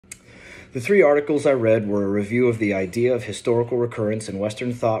The three articles I read were a review of The Idea of Historical Recurrence in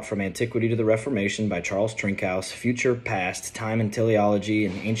Western Thought from Antiquity to the Reformation by Charles Trinkhaus, Future Past, Time and Teleology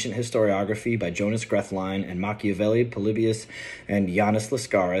in Ancient Historiography by Jonas Grethlein, and Machiavelli, Polybius, and Ioannis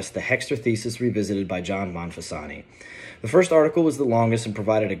Laskaris, the Hexter Thesis Revisited by John Monfessani. The first article was the longest and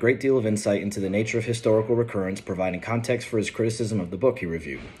provided a great deal of insight into the nature of historical recurrence, providing context for his criticism of the book he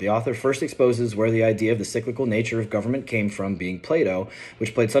reviewed. The author first exposes where the idea of the cyclical nature of government came from, being Plato,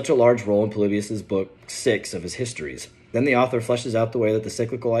 which played such a large role in Polybius's book 6 of his Histories. Then the author fleshes out the way that the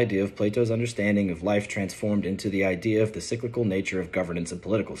cyclical idea of Plato's understanding of life transformed into the idea of the cyclical nature of governance and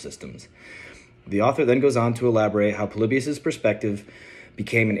political systems. The author then goes on to elaborate how Polybius's perspective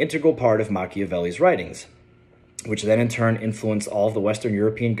became an integral part of Machiavelli's writings, which then in turn influenced all of the Western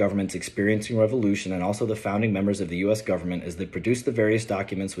European governments experiencing revolution and also the founding members of the U.S. government as they produced the various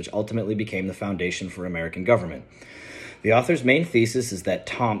documents which ultimately became the foundation for American government. The author's main thesis is that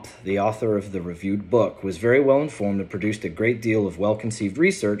Tompt, the author of the reviewed book, was very well informed and produced a great deal of well-conceived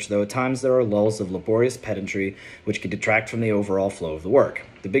research, though at times there are lulls of laborious pedantry which can detract from the overall flow of the work.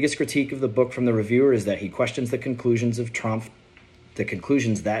 The biggest critique of the book from the reviewer is that he questions the conclusions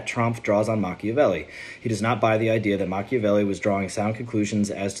that Trump draws on Machiavelli. He does not buy the idea that Machiavelli was drawing sound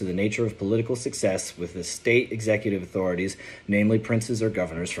conclusions as to the nature of political success with the state executive authorities, namely princes or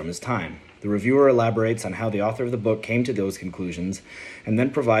governors from his time. The reviewer elaborates on how the author of the book came to those conclusions, and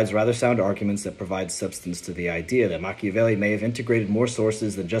then provides rather sound arguments that provide substance to the idea that Machiavelli may have integrated more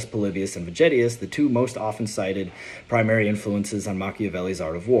sources than just Polybius and Vegetius, the two most often cited primary influences on Machiavelli's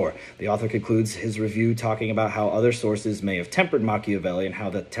art of war. The author concludes his review talking about how other sources may have tempered Machiavelli and how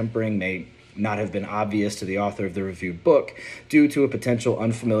that tempering may not have been obvious to the author of the reviewed book due to a potential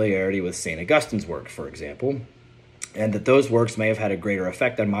unfamiliarity with St. Augustine's work, for example, and that those works may have had a greater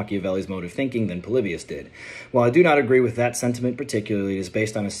effect on Machiavelli's mode of thinking than Polybius did. While I do not agree with that sentiment particularly, it is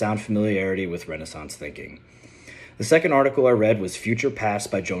based on a sound familiarity with Renaissance thinking. The second article I read was Future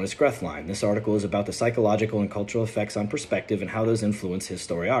Past by Jonas Grethlein. This article is about the psychological and cultural effects on perspective and how those influence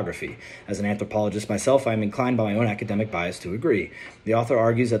historiography. As an anthropologist myself, I am inclined by my own academic bias to agree. The author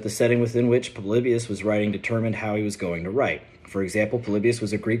argues that the setting within which Polybius was writing determined how he was going to write. For example, Polybius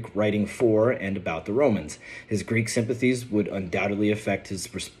was a Greek writing for and about the Romans. His Greek sympathies would undoubtedly affect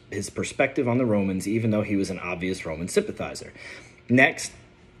his perspective on the Romans, even though he was an obvious Roman sympathizer. Next,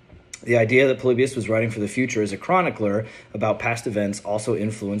 the idea that Polybius was writing for the future as a chronicler about past events also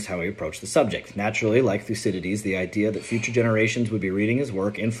influenced how he approached the subject. Naturally, like Thucydides, the idea that future generations would be reading his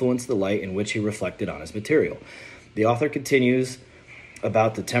work influenced the light in which he reflected on his material. The author continues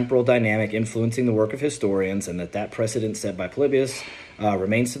about the temporal dynamic influencing the work of historians, and that precedent set by Polybius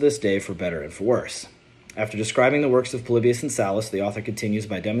remains to this day for better and for worse. After describing the works of Polybius and Sallust, the author continues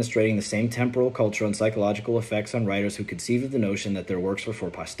by demonstrating the same temporal, cultural, and psychological effects on writers who conceived of the notion that their works were for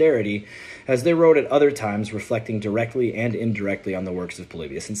posterity, as they wrote at other times, reflecting directly and indirectly on the works of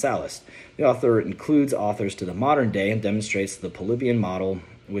Polybius and Sallust. The author includes authors to the modern day and demonstrates the Polybian model,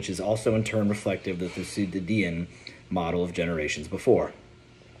 which is also in turn reflective of the Thucydidean model of generations before.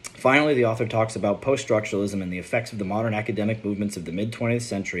 Finally, the author talks about post-structuralism and the effects of the modern academic movements of the mid-20th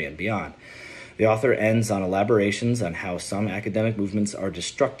century and beyond. The author ends on elaborations on how some academic movements are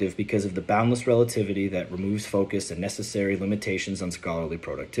destructive because of the boundless relativity that removes focus and necessary limitations on scholarly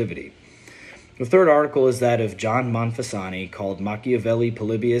productivity. The third article is that of John Monfessani, called Machiavelli,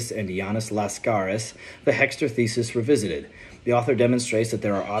 Polybius, and Ioannis Laskaris, the Hexter Thesis Revisited. The author demonstrates that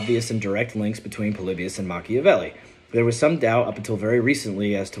there are obvious and direct links between Polybius and Machiavelli. There was some doubt up until very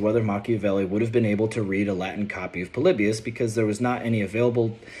recently as to whether Machiavelli would have been able to read a Latin copy of Polybius because there was not any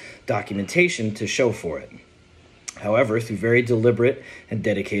available documentation to show for it. However, through very deliberate and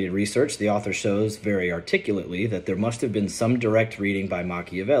dedicated research, the author shows very articulately that there must have been some direct reading by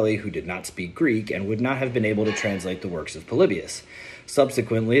Machiavelli, who did not speak Greek and would not have been able to translate the works of Polybius.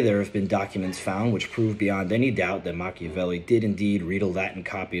 Subsequently, there have been documents found which prove beyond any doubt that Machiavelli did indeed read a Latin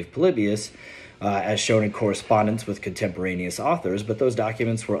copy of Polybius, as shown in correspondence with contemporaneous authors, but those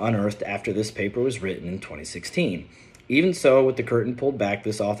documents were unearthed after this paper was written in 2016. Even so, with the curtain pulled back,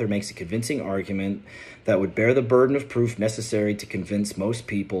 this author makes a convincing argument that would bear the burden of proof necessary to convince most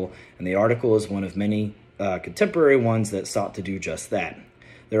people, and the article is one of many contemporary ones that sought to do just that.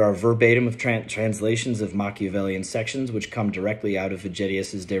 There are verbatim of translations of Machiavellian sections which come directly out of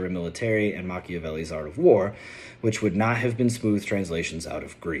Vegetius's De Re Militari and Machiavelli's Art of War, which would not have been smooth translations out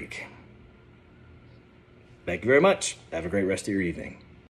of Greek. Thank you very much. Have a great rest of your evening.